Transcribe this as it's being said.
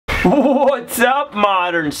What's up,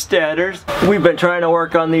 modern steaders? We've been trying to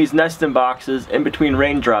work on these nesting boxes in between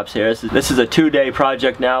raindrops here. This is a 2-day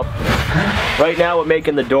project now. Right now we're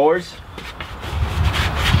making the doors.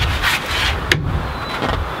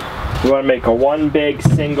 We want to make one big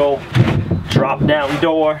single drop down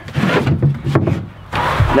door.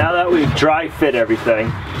 Now that we've dry fit everything,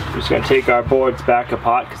 we're just going to take our boards back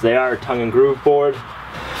apart because they are a tongue and groove board.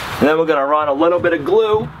 And then we're going to run a little bit of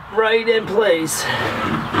glue right in place.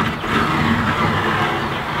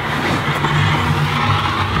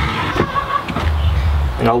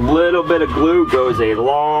 And a little bit of glue goes a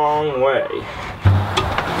long way.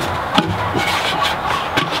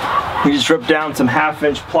 We just ripped down some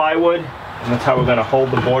 1/2-inch plywood, and that's how we're going to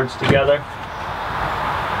hold the boards together.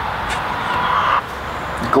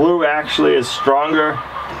 Glue actually is stronger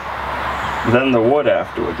than the wood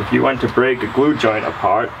afterwards. If you went to break a glue joint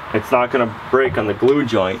apart, it's not going to break on the glue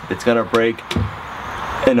joint, it's going to break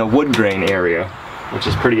in a wood grain area, which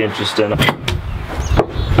is pretty interesting.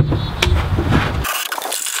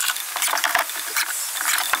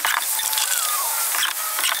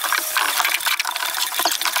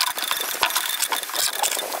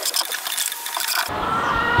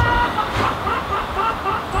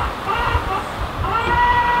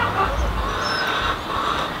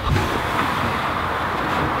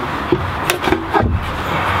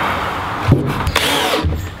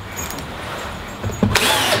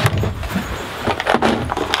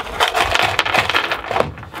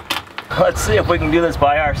 Let's see if we can do this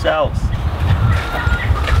by ourselves.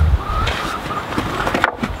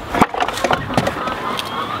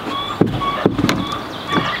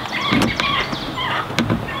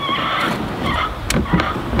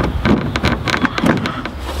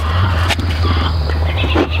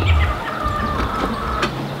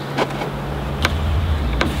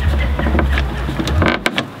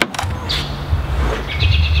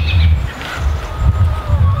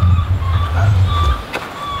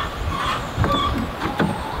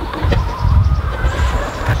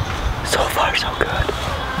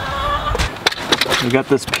 We got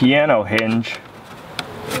this piano hinge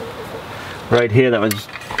right here that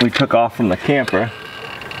we took off from the camper.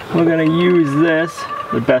 We're gonna use this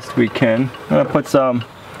the best we can. I'm gonna put some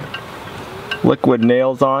liquid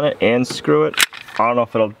nails on it and screw it. I don't know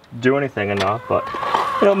if it'll do anything or not, but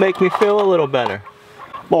it'll make me feel a little better.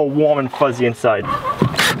 A little warm and fuzzy inside.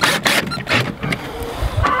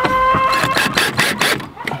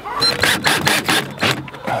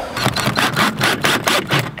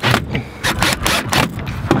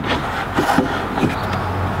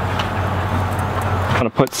 I'm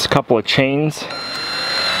gonna put a couple of chains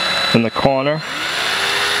in the corner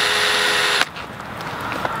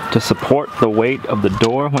to support the weight of the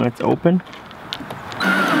door when it's open.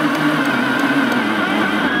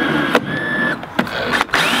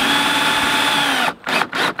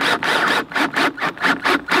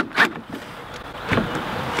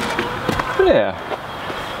 Yeah.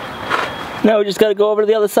 Now we just gotta go over to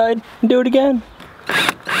the other side and do it again.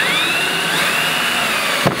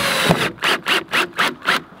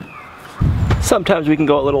 Sometimes we can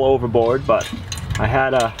go a little overboard, but I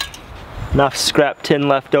had enough scrap tin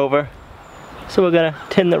left over, so we're gonna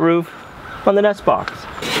tin the roof on the nest box.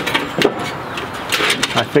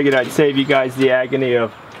 I figured I'd save you guys the agony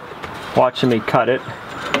of watching me cut it.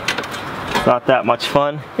 It's not that much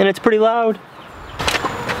fun, and it's pretty loud.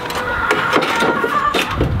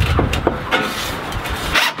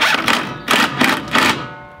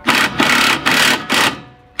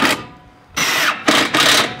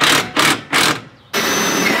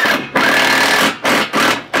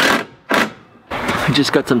 I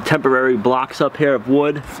just got some temporary blocks up here of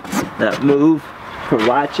wood that move for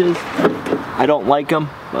latches. I don't like them,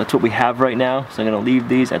 but that's what we have right now, so I'm going to leave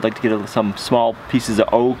these. I'd like to get some small pieces of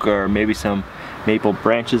oak or maybe some maple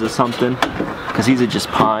branches or something, because these are just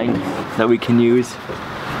pine that we can use.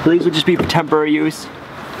 So these will just be for temporary use.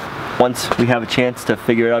 Once we have a chance to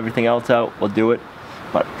figure everything else out, we'll do it.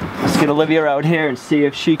 But let's get Olivia out here and see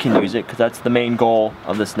if she can use it, because that's the main goal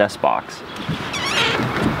of this nest box.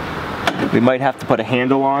 We might have to put a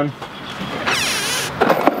handle on.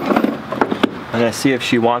 I'm gonna see if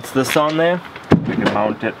she wants this on there. We can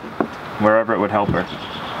mount it wherever it would help her.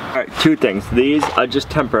 Alright, 2 things. These are just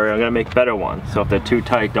temporary. I'm gonna make better ones. So if they're too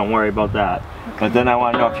tight, don't worry about that. But then I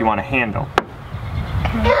wanna know if you want a handle. So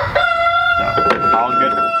I'll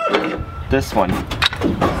get this one.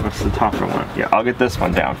 What's the tougher one? Yeah, I'll get this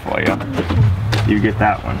one down for you. You get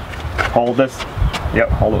that one. Hold this. Yep,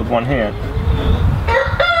 hold it with one hand.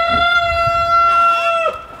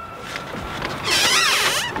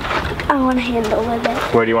 I want a handle with it.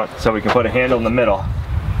 Where do you want? So we can put a handle in the middle.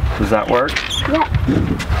 Does that work? Yeah.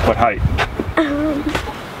 What height?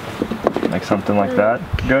 Like something like that?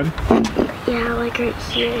 Good? Yeah, like right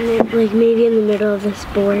here, like maybe in the middle of this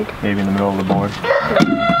board. Maybe in the middle of the board.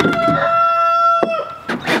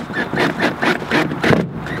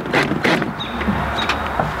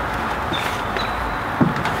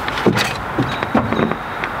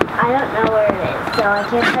 I don't know where it is, so I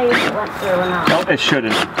can't tell you if it went through or not. No, it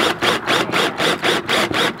shouldn't.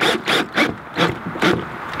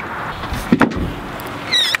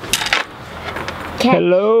 Catch.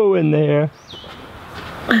 Hello in there.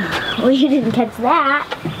 Well, you didn't catch that.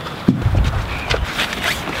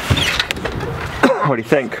 What do you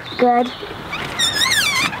think? Good.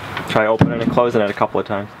 Try opening and closing it a couple of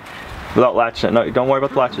times. Without latching it. No, don't worry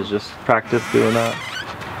about the latches. Just practice doing that.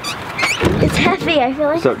 It's heavy. I feel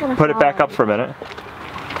like So it's gonna put it back fall. up for a minute.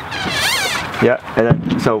 Yeah, and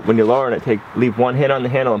then so when you're lowering it, leave one hand on the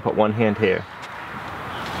handle and put one hand here.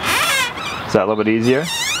 Is that a little bit easier?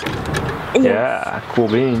 Yes. Yeah, cool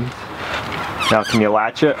beans. Now can you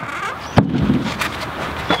latch it?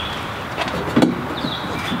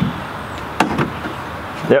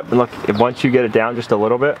 Yep, and look, once you get it down just a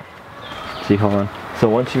little bit, see, hold on. So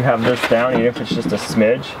once you have this down, even if it's just a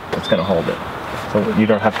smidge, it's gonna hold it. So you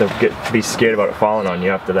don't have to be scared about it falling on you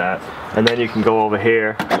after that. And then you can go over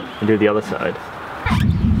here and do the other side.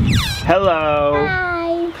 Hello!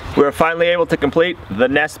 Hi. We were finally able to complete the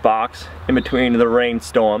nest box in between the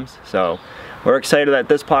rainstorms. So we're excited that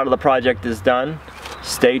this part of the project is done.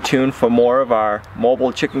 Stay tuned for more of our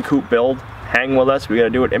mobile chicken coop build. Hang with us. We gotta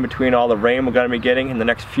do it in between all the rain we're gonna be getting in the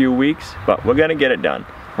next few weeks, but we're gonna get it done,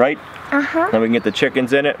 right? Uh-huh. Then we can get the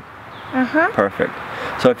chickens in it. Uh-huh. Perfect.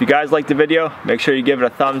 So if you guys like the video, make sure you give it a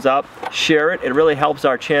thumbs up, share it. It really helps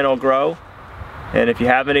our channel grow. And if you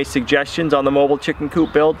have any suggestions on the mobile chicken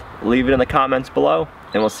coop build, leave it in the comments below.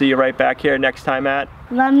 And we'll see you right back here next time at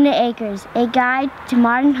Lumnah Acres, a guide to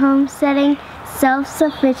modern homesteading,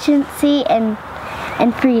 self-sufficiency, and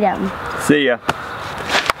freedom. See ya.